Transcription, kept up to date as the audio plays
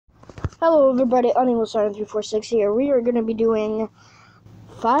Hello everybody, Animal7346 here. We are going to be doing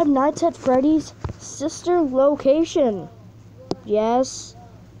Five Nights at Freddy's sister location. Yes,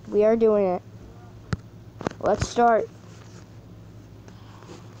 we are doing it. Let's start.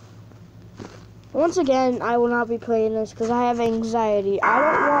 Once again, I will not be playing this because I have anxiety.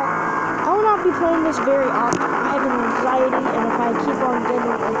 I will not be playing this very often. I have anxiety, and if I keep on getting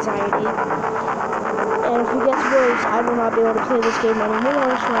anxiety, and if it gets worse, I will not be able to play this game anymore,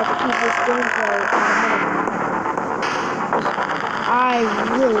 so I have to keep this gameplay at a minimum. I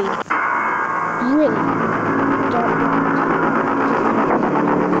really don't want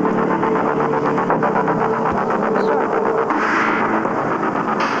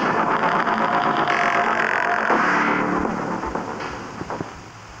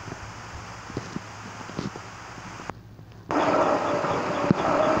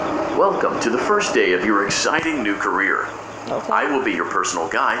Welcome to the first day of your exciting new career. Okay. I will be your personal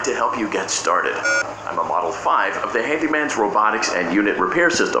guide to help you get started. I'm a Model 5 of the Handyman's Robotics and Unit Repair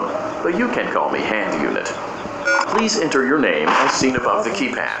System, but you can call me Hand Unit. Please enter your name as seen above the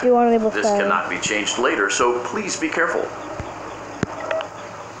keypad. Do you want to label This five? cannot be changed later, so please be careful.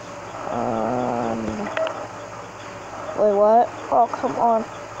 Wait, what? Oh, come on.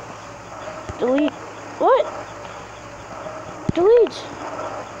 Delete. What? Delete.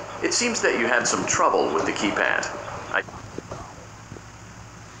 It seems that you had some trouble with the keypad.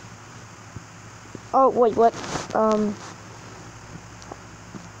 Oh, wait, what?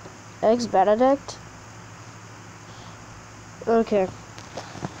 Eggs Benedict? Okay.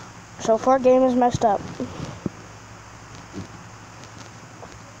 So far, game is messed up.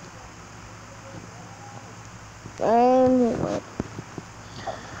 And what?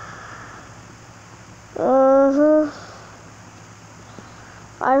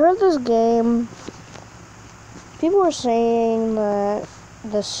 I heard this game. People were saying that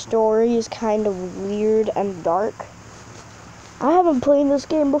the story is kind of weird and dark. I haven't played this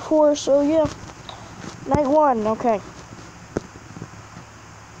game before, so yeah. Night one, okay.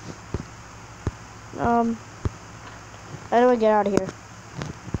 How do I get out of here?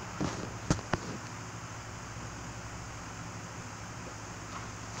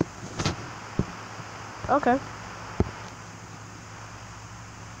 Okay.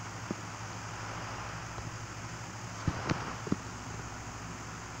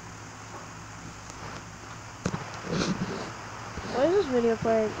 Why is this video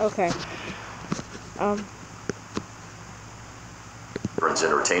playing? Okay.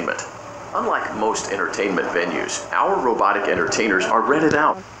 Entertainment. Unlike most entertainment venues, our robotic entertainers are rented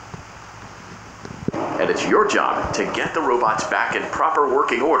out. And it's your job to get the robots back in proper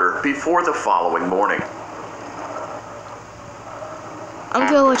working order before the following morning. I'm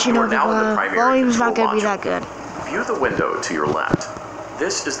gonna let you know now in the the primary volume's not control gonna be module. that good. View the window to your left.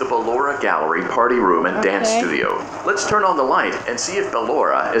 This is the Ballora Gallery Party Room and Dance Okay. Studio. Let's turn on the light and see if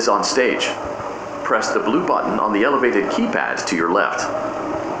Ballora is on stage. Press the blue button on the elevated keypad to your left.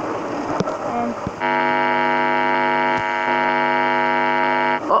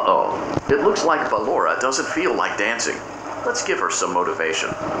 Uh-oh. It looks like Ballora doesn't feel like dancing. Let's give her some motivation.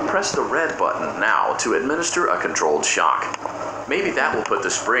 Press the red button now to administer a controlled shock. Maybe that will put the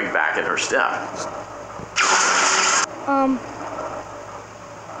spring back in her step.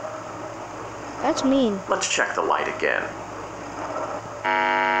 That's mean. Let's check the light again.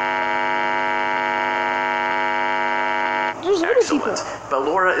 There's other people. Excellent.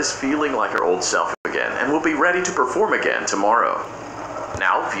 Ballora is feeling like her old self again and will be ready to perform again tomorrow.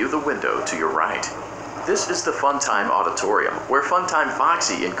 Now view the window to your right. This is the Funtime Auditorium, where Funtime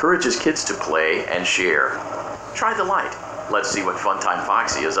Foxy encourages kids to play and share. Try the light. Let's see what Funtime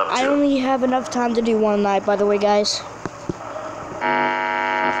Foxy is up to. I only have enough time to do one night, by the way, guys.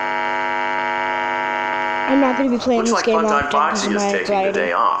 I'm not going to be playing Looks this like game Funtime often because Foxy of is my taking the anxiety.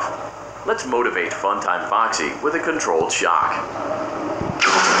 day off. Let's motivate Funtime Foxy with a controlled shock.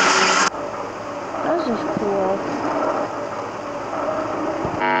 This is cool.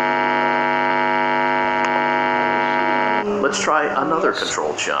 Let's try another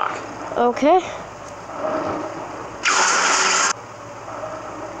controlled shock. Okay.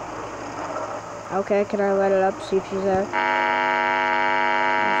 Okay, can I let it up, see if she's there?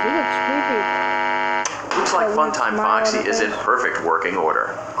 She looks creepy. Looks like Funtime Foxy is in perfect working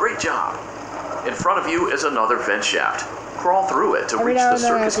order. Great job. In front of you is another vent shaft. Crawl through it to reach the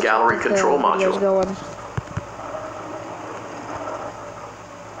Circus Gallery control module. Going.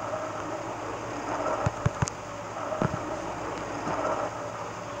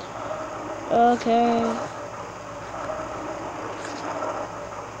 Okay.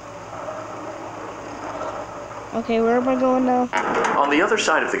 Okay, where am I going now? On the other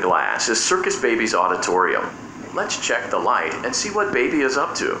side of the glass is Circus Baby's auditorium. Let's check the light and see what Baby is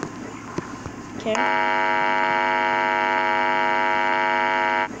up to. Okay.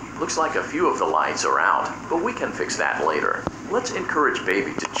 Looks like a few of the lights are out, but we can fix that later. Let's encourage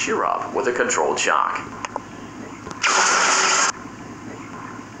Baby to cheer up with a controlled shock.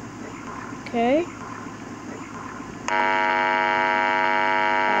 Okay.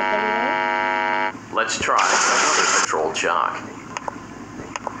 Let's try another controlled shock.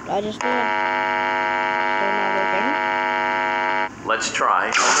 I just did. Still not working. Let's try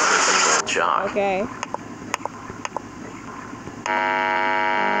another controlled shock. Okay.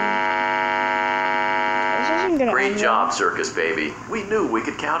 This isn't gonna Great end job, well. Circus Baby. We knew we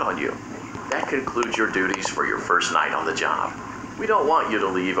could count on you. That concludes your duties for your first night on the job. We don't want you to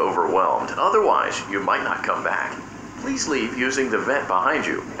leave overwhelmed, otherwise you might not come back. Please leave using the vent behind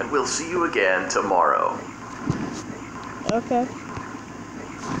you, and we'll see you again tomorrow. Okay.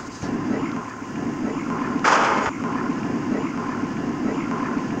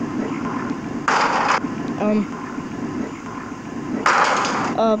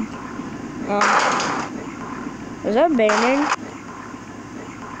 Is that banging?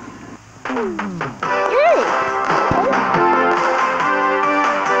 Hey!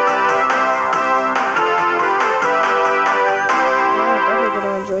 I'm definitely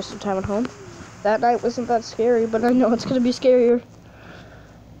gonna enjoy some time at home. That night wasn't that scary, but I know it's gonna be scarier.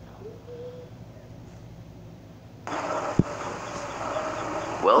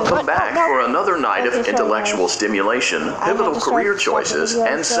 Welcome back for another night of intellectual stimulation, pivotal career choices,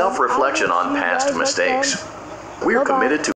 and self-reflection on past mistakes. We're committed to